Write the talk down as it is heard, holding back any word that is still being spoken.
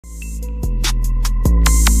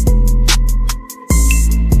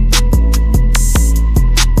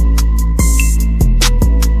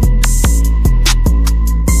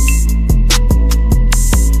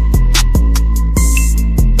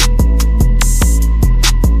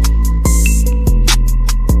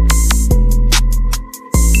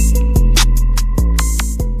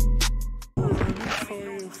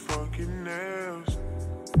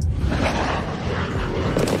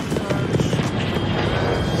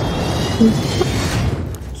So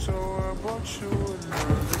I bought you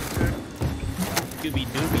another dick. Dooby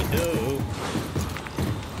dooby doo.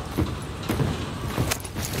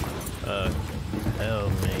 Hell,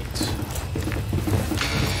 mate.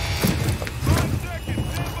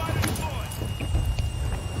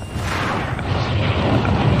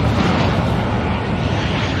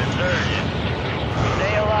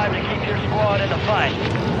 Stay alive to keep your squad in the fight.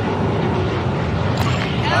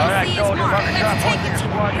 Alright, soldier, mark a drop point for your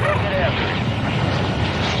squad to go get after it.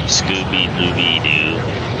 Scooby Dooby Doo.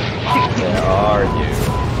 Where are you?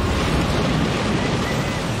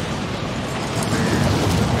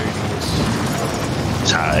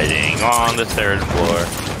 It's hiding on the 3rd floor.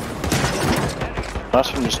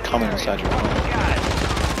 Last one just coming inside your home.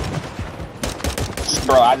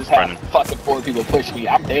 Bro, I just had Running. fucking 4 people push me.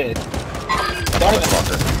 I'm dead. Don't even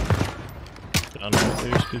Down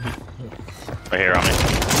there, Scooby. Right here on me.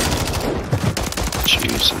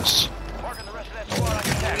 Jesus. Marking the rest of that squad on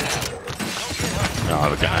your tag. No,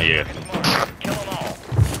 the guy, yeah. Kill them all.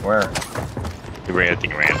 Where? He ran, I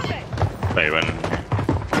think he ran. Wait, he went in here.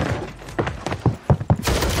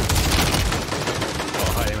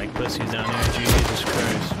 Oh, hiding like pussies down there. Jesus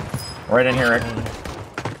Christ. Right in here, Rick.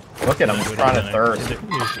 Look at him, Go he's trying to down thirst. there.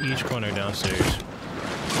 There's each corner downstairs.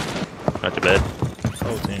 Not to bed.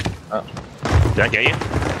 Whole team. Oh, Did I get you?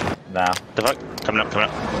 nah. The fuck? Coming up, coming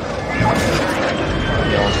up.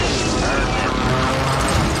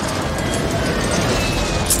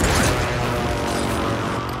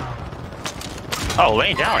 Oh,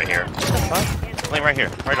 laying down right here. What? Laying right here.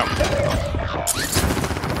 Right on.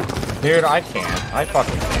 Dude, I can't. I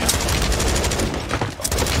fucking can't.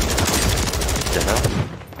 What the hell?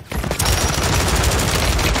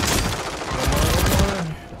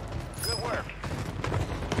 Good work.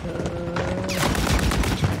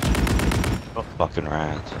 Oh, fucking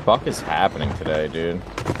rats. Fuck is happening today, dude?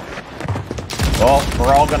 Well,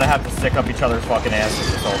 we're all gonna have to stick up each other's fucking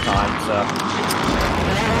asses this whole time, so.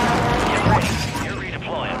 Get ready. You're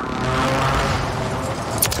redeploying.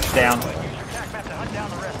 Down. Use your attack map to hunt down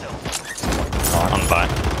the rest of them. On by.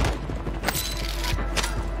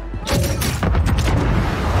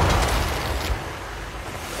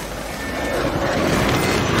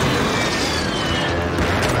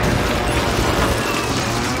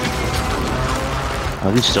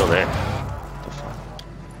 Oh, he's still there. What the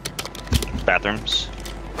fuck? Bathrooms.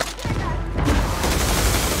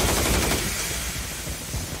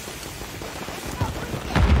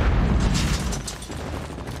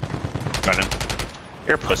 Running.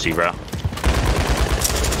 You're a pussy, bro.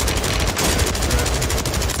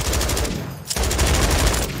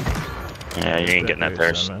 Yeah, you ain't getting that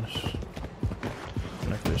thirst. Not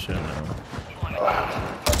this shit now. Marking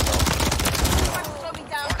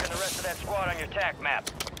the rest of that squad on your attack map.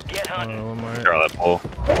 Get hunting. One more. They're all that pole.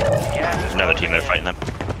 Gas is Another team closing there fighting them.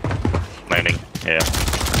 Landing. Yeah.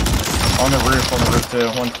 On the roof too.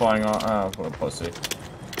 One's flying on. Oh, what a pussy. in.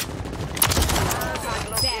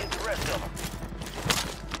 Locate the rest of them.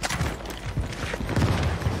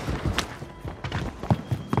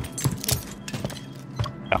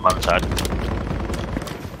 Got left side.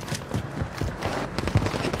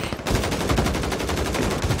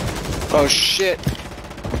 Oh shit. I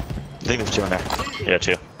think there's 2 in there. Yeah,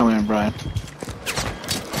 2. Come in, Brian.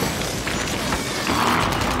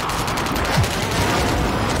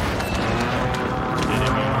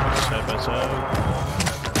 Side by side.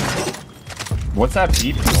 What's that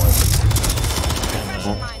beeping noise?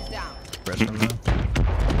 Rest of them.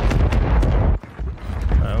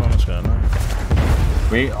 I almost got him.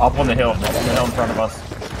 We up on the hill. Up on the hill in front of us.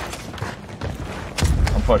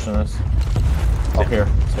 I'm pushing this. Up here.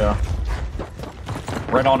 Let's go.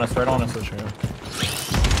 Right on us. Right on us. Push her. Are you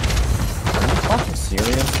fucking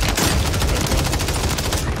serious?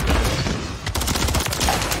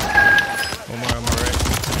 One more right.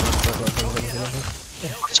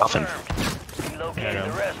 Soften. Relocating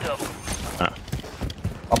the rest of them.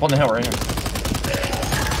 Up on the hill right here.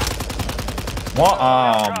 What?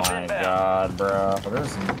 Oh my god, bro.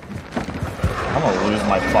 There's... I'm gonna lose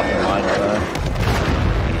my fucking mind today.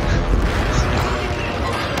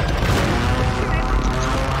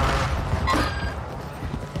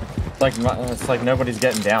 It's like nobody's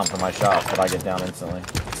getting down for my shots, but I get down instantly.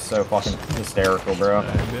 It's so fucking hysterical, bro. I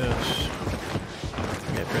guess.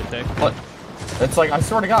 Get protected. What? It's like, I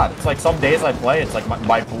swear to God, it's like some days I play, it's like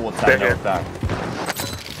my bullets have no effect.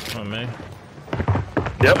 On me.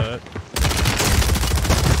 Yep.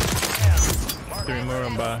 3 more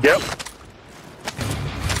on by. Yep.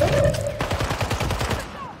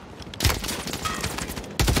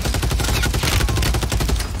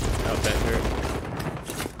 Out back here.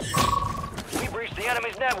 We breached the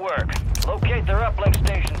enemy's network. Locate their uplink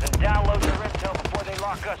stations and download their intel before they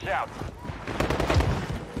lock us out.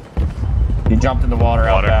 He jumped in the water,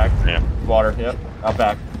 out back. Yeah. Water, yep, out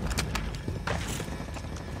back.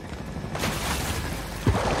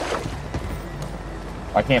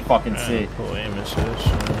 I can't fucking see. Cool aim assist.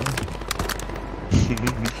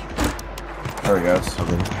 There he goes.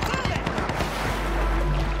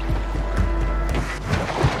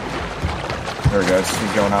 There he goes.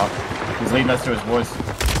 He's going out. He's leading us to his woods.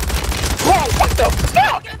 Bro, what the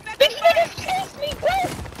fuck? This nigga chased me, bro.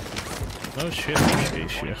 Oh shit,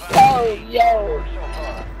 chase you. Oh, yo.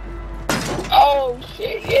 Oh,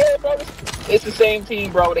 shit, yeah, bro. It's the same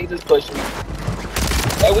team, bro. They just pushed me.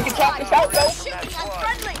 Hey, we can talk this out, though.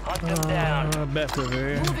 Hunt them down. Back over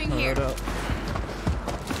here. Moving here. Hold up.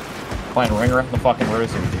 Playing ringer up the fucking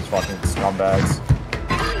roost with these fucking scumbags.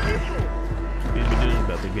 These dudes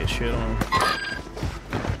about to get shit on.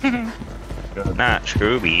 Good. Not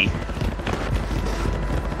Scooby.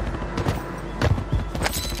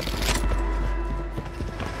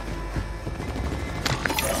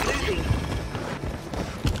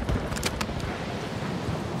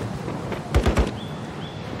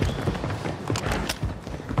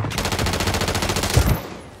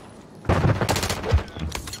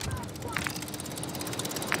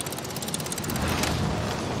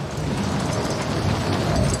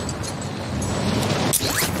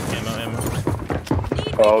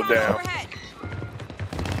 Oh, damn. Overhead.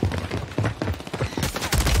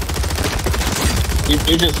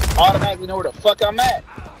 You just automatically know where the fuck I'm at.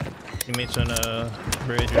 Teammates on a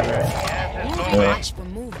bridge over here. Watch for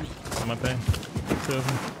movement. On my ping. Two of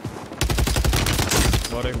them.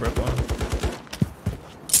 Water, broke one.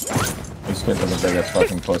 Just get them the biggest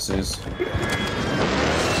fucking pussies.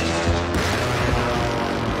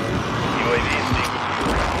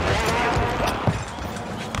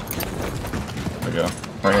 There we go.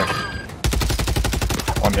 Right here.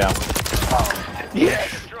 One down. Yes.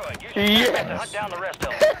 Yeah. Hunt down the rest of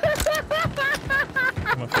them.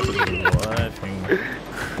 Motherfuckers laughing.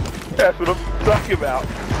 That's what I'm talking about.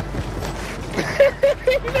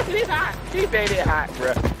 He made it hot. He made it hot,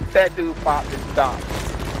 bro. That dude popped and stopped.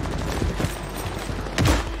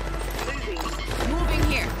 Moving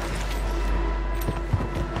here.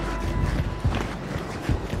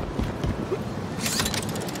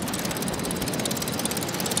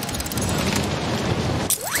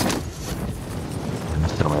 I'm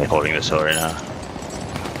still only holding this hill right now.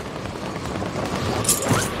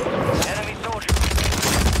 Enemy soldier.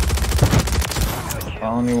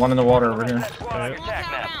 Only one in the water over here. Squad on your attack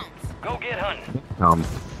map. Go get hunting.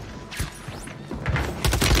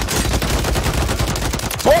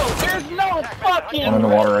 Bro, there's no fucking. One in the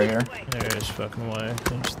water right here. There's fucking water.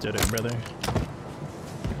 Just did it, brother.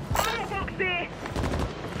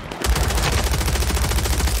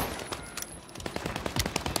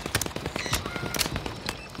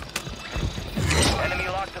 Enemy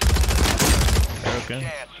locked up. Okay.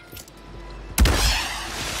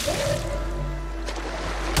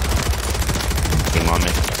 Team on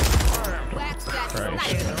me. Wax that Christ.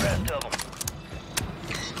 sniper. The rest of them.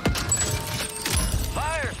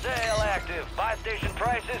 Fire sale active. Buy station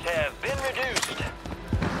prices have been reduced.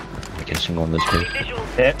 I can single on this page.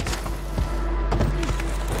 Hit.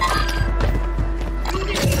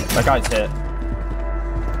 That guy's hit.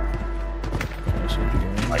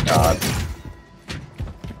 Oh my god.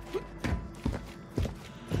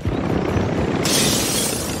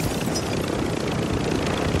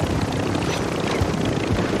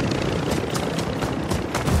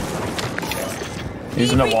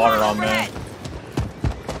 He's in the water on me.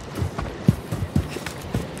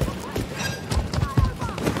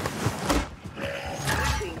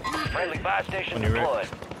 Friendly buy station On your right. deployed.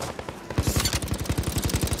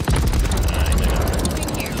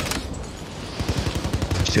 Moving here.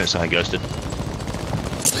 Suicide ghosted.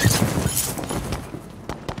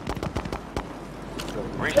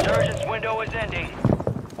 Resurgence window is ending.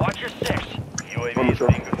 Watch your six. UAV is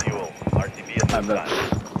being fuel. RTB at this time.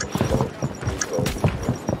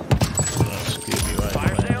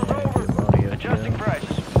 Fire sale's over. Adjusting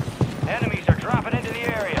prices. Enemies are dropping into the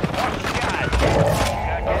area. Watch the skies.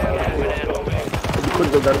 Got gas moving in. Quick,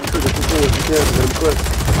 though, gotta be quick. If you can, gotta be quick.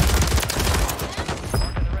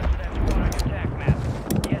 Marking the rest of that squad on your attack map.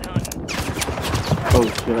 Get hunting. Oh,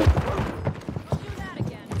 shit.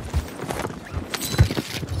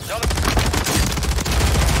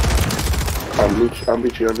 I'll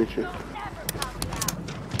meet you.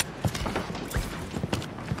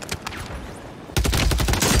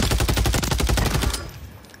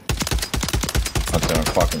 I'm doing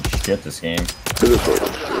fucking shit this game.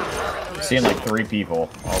 Seeing like 3 people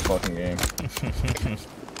all fucking game.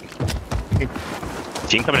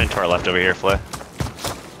 Team coming into our left over here, Flay.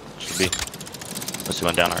 Should be. Unless he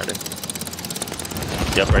went down already.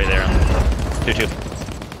 Yep, right there. 2-2.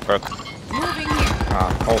 Broke. Moving here.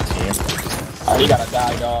 Whole team. Oh, he gotta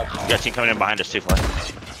die, dog. You got a team coming in behind us too, Flay.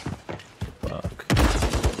 Fuck.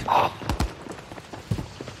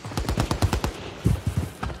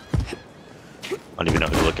 I don't even know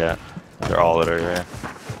who to look at. They're all literally right.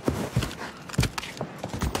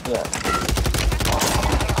 Yeah.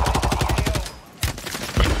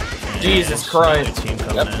 Jesus Christ. Team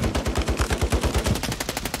coming Yep. in.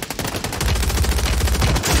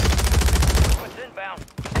 What's inbound?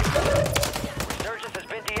 Resurgence has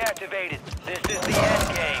been deactivated. This is the end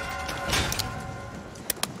game.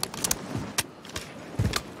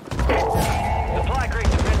 Supply crates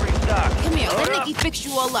have been restocked. Come here, Load let up. Nikki fix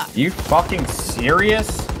you all up. You fucking serious?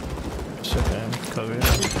 It's okay. Cover it.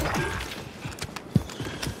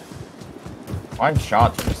 My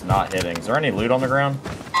shots are just not hitting. Is there any loot on the ground?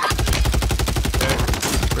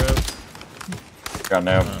 Got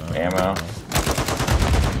no ammo.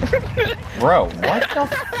 Bro, what the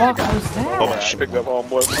fuck was that? Oh, shit. Picked up all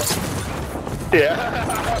boys. Yeah.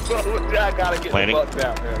 I gotta get Landing. the fuck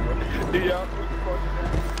down there, bro. Do y'all?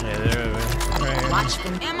 Yeah, they're over here. Right here. Watch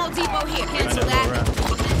from ammo depot here. Find Cancel that low that.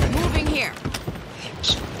 round. Moving here.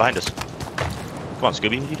 Behind us. Come on,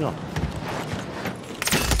 Scooby. What are you doing?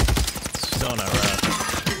 Still not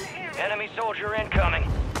right. Enemy soldier incoming.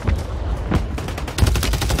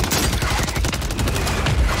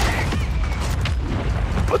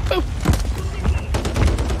 What the?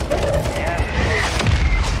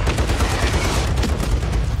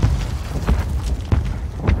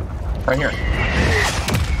 Right here.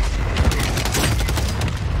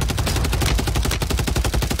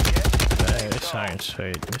 Hey, this iron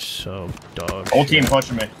sight is so dog. Whole shit. team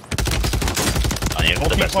pushing me. I need Whole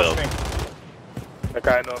the team best build. pushing me. That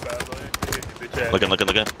guy know about it. Looking.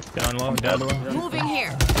 Down low, down below. Moving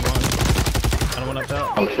here. I don't want up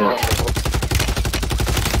top. Oh shit.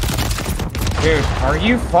 Dude, are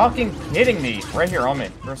you fucking kidding me? Right here on me.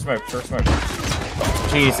 Throw smoke, throw smoke.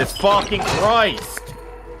 Jesus fucking Christ!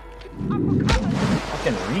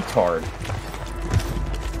 Fucking retard.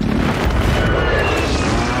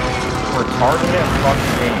 Retarded as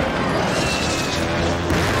fucking game.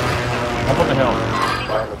 Up on the hill.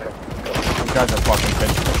 You guys are fucking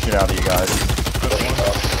finishing the shit out of you guys.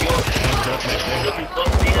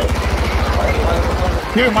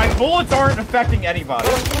 Dude, my bullets aren't affecting anybody.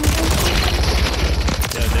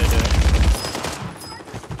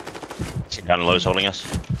 Down low is holding us.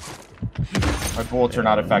 My bullets are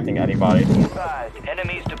not affecting anybody. Advised.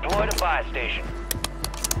 Enemies deployed a buy station.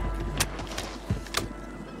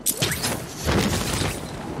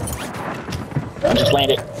 I just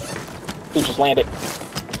landed. Who just landed?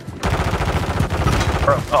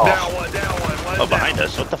 Oh, Down one, down one. One oh is behind down.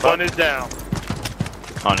 us. What the fuck? One is down.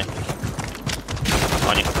 On you.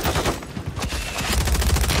 On you.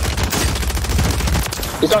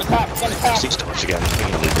 He's on the top. He's on the top. 6 doors again. We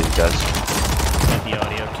can leave these guys. Got the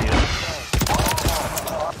audio too.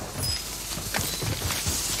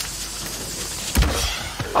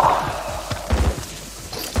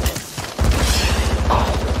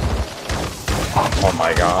 Oh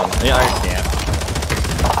my god. Yeah, I can't.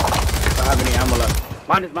 I don't have any ammo left.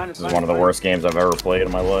 Minus. This is one of the worst games I've ever played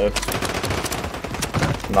in my life.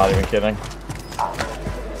 I'm not even kidding.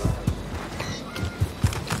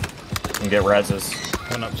 You can get reses.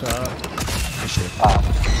 One up top.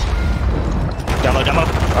 Down low, down low.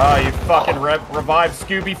 Oh, you fucking revive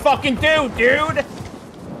Scooby fucking dude!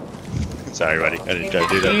 Sorry, buddy. I didn't try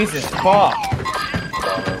to do that. Jesus fuck.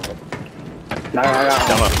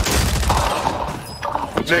 Down low.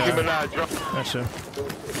 Nicki Minaj, drop. That's it.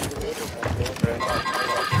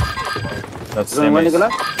 That's Simmons.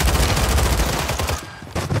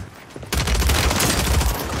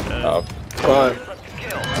 Oh. Fine.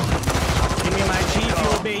 Give me my G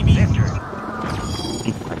fuel, baby.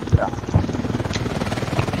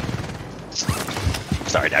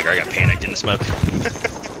 Sorry, Dagger. I got panicked in the smoke.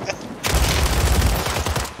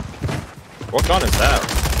 What gun is that?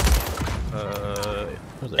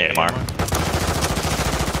 Was it AMR.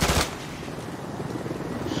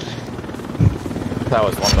 That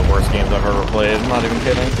was one of the worst games I've ever played. I'm not even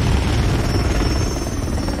kidding.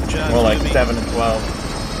 More like 7 and 12.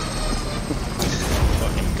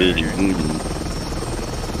 Booty, booty.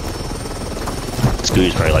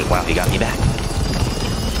 Scooby's probably like, wow, he got me back.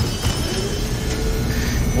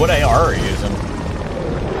 What AR are you using?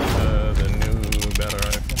 The new battle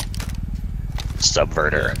rifle.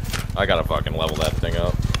 Subverter. I gotta fucking level that thing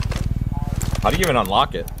up. How do you even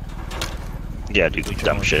unlock it? Yeah, dude,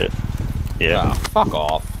 dumb shit. Yeah. Ah, fuck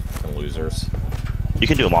off. fucking losers. You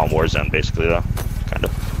can do them all in Warzone, basically, though. Kind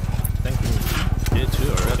of. I think we did too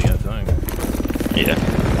already, I think. Yeah.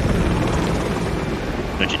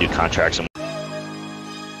 Don't you do contracts in